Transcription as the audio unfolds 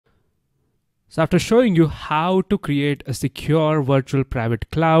So after showing you how to create a secure virtual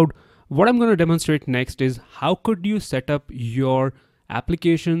private cloud, what I'm going to demonstrate next is how could you set up your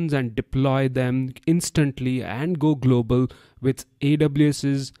applications and deploy them instantly and go global with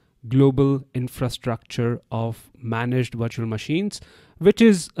AWS's global infrastructure of managed virtual machines, which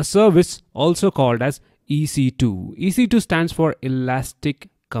is a service also called as EC2. EC2 stands for Elastic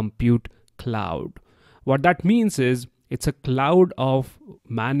Compute Cloud. What that means is it's a cloud of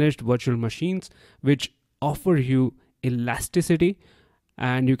managed virtual machines which offer you elasticity,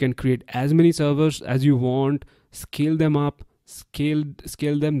 and you can create as many servers as you want, scale them up,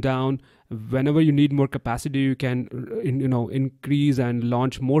 scale them down. Whenever you need more capacity, you can increase and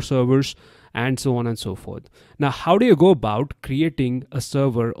launch more servers, and so on and so forth. Now, how do you go about creating a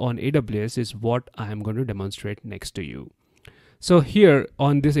server on AWS is what I am going to demonstrate next to you. So here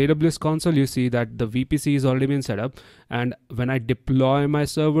on this AWS console, you see that the VPC is already been set up. And when I deploy my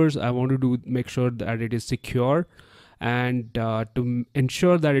servers, I want to make sure that it is secure. And to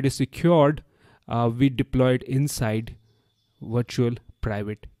ensure that it is secured, we deploy it inside virtual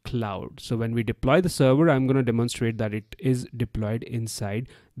private cloud. So when we deploy the server, I'm going to demonstrate that it is deployed inside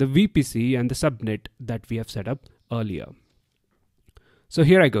the VPC and the subnet that we have set up earlier. So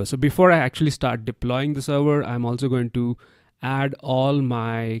here I go. So before I actually start deploying the server, I'm also going to add all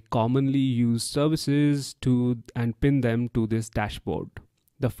my commonly used services and pin them to this dashboard,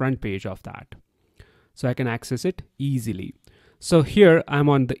 the front page of that, so I can access it easily. So here I'm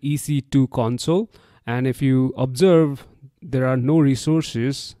on the EC2 console, and if you observe, there are no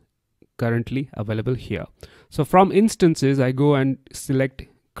resources currently available here. So from instances, I go and select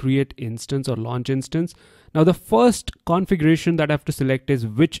create instance or launch instance. Now the first configuration that I have to select is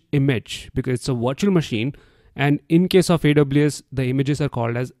which image, because it's a virtual machine. And in case of AWS, the images are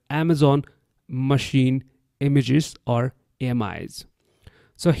called as Amazon Machine Images or AMIs.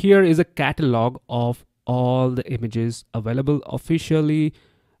 So here is a catalog of all the images available officially.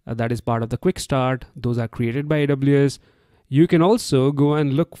 That is part of the quick start. Those are created by AWS. You can also go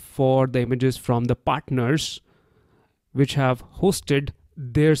and look for the images from the partners which have hosted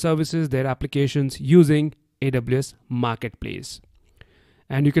their services, their applications using AWS Marketplace.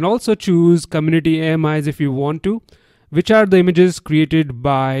 And you can also choose community AMIs if you want to, which are the images created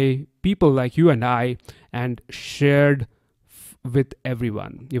by people like you and I and shared with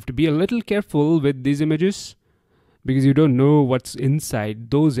everyone. You have to be a little careful with these images because you don't know what's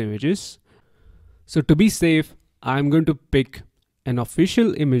inside those images. So to be safe, I'm going to pick an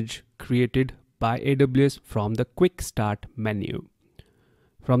official image created by AWS from the quick start menu.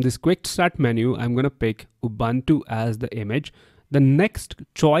 From this quick start menu, I'm going to pick Ubuntu as the image. The next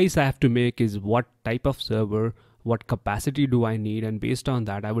choice I have to make is what type of server, what capacity do I need, and based on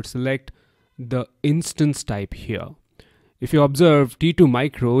that, I would select the instance type here. If you observe, T2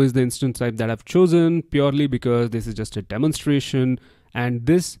 Micro is the instance type that I've chosen purely because this is just a demonstration, and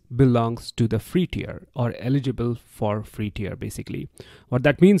this belongs to the free tier or eligible for free tier basically. What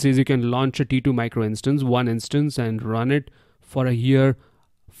that means is you can launch a T2 Micro instance, one instance, and run it for a year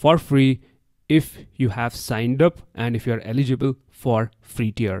for free if you have signed up and if you're eligible for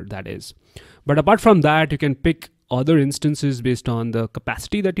free tier, that is. But apart from that, you can pick other instances based on the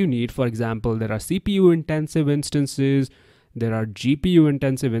capacity that you need. For example, there are CPU intensive instances, there are GPU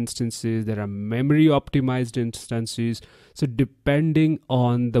intensive instances, there are memory optimized instances. So depending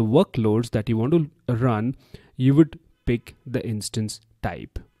on the workloads that you want to run, you would pick the instance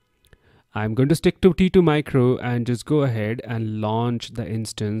type. I'm going to stick to T2 Micro and just go ahead and launch the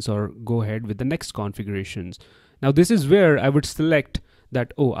instance or go ahead with the next configurations. Now this is where I would select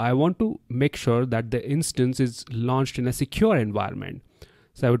that, I want to make sure that the instance is launched in a secure environment.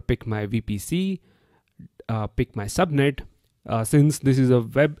 So I would pick my VPC, pick my subnet. Since this is a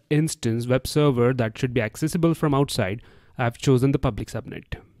web instance, web server that should be accessible from outside, I've chosen the public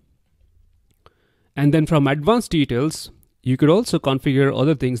subnet. And then from advanced details, you could also configure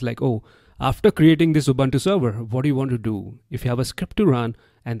other things like, after creating this Ubuntu server, what do you want to do? If you have a script to run,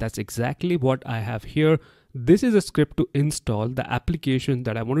 and that's exactly what I have here. This is a script to install the application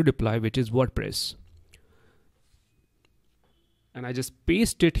that I want to deploy, which is WordPress. And I just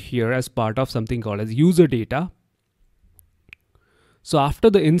paste it here as part of something called as user data. So after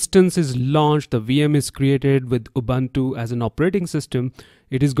the instance is launched, the VM is created with Ubuntu as an operating system,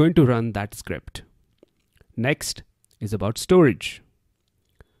 it is going to run that script. Next is about storage.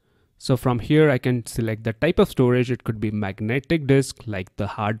 So from here, I can select the type of storage. It could be magnetic disk like the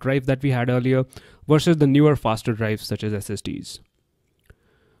hard drive that we had earlier versus the newer faster drives such as SSDs.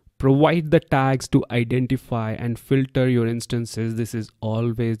 Provide the tags to identify and filter your instances. This is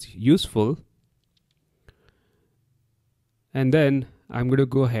always useful. And then I'm going to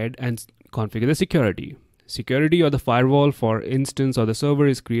go ahead and configure the security. Security or the firewall for instance or the server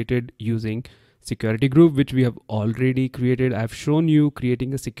is created using security group, which we have already created. I've shown you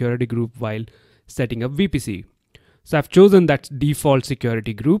creating a security group while setting up VPC. So I've chosen that default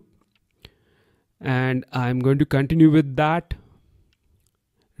security group and I'm going to continue with that,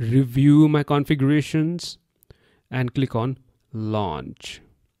 review my configurations and click on launch.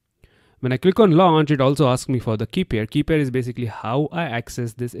 When I click on launch, it also asks me for the key pair. Key pair is basically how I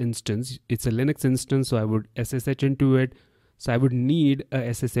access this instance. It's a Linux instance, so I would SSH into it. So I would need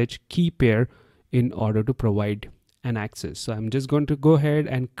a SSH key pair in order to provide an access. So I'm just going to go ahead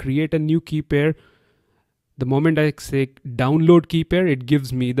and create a new key pair. The moment I say download key pair, it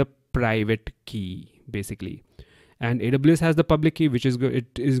gives me the private key basically. And AWS has the public key, which is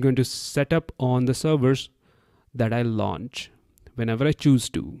it is going to set up on the servers that I launch whenever I choose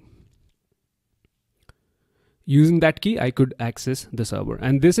to. Using that key, I could access the server.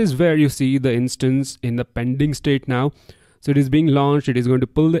 And this is where you see the instance in the pending state now. So it is being launched. It is going to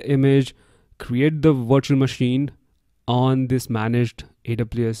pull the image, create the virtual machine on this managed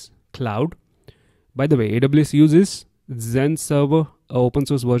AWS cloud. By the way, AWS uses Zen Server, an open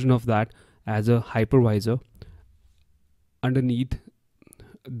source version of that, as a hypervisor underneath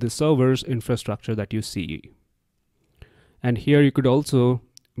the server's infrastructure that you see. And here you could also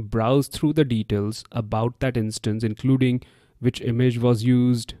browse through the details about that instance, including which image was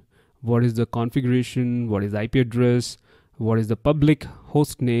used, what is the configuration, what is the IP address, what is the public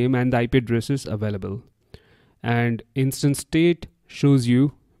host name, and the IP addresses available. And instance state shows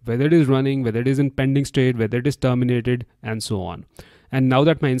you whether it is running, whether it is in pending state, whether it is terminated, and so on. And now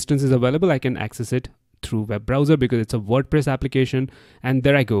that my instance is available, I can access it through web browser because it's a WordPress application. And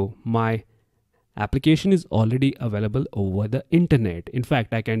there I go. My application is already available over the internet. In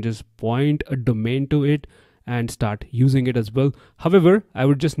fact, I can just point a domain to it and start using it as well. However, I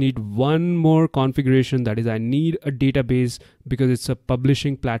would just need one more configuration. That is, I need a database because it's a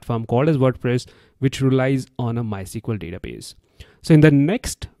publishing platform called as WordPress, which relies on a MySQL database. So in the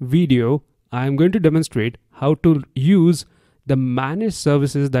next video, I'm going to demonstrate how to use the managed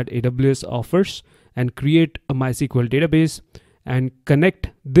services that AWS offers and create a MySQL database and connect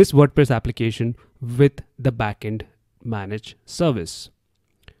this WordPress application with the backend managed service.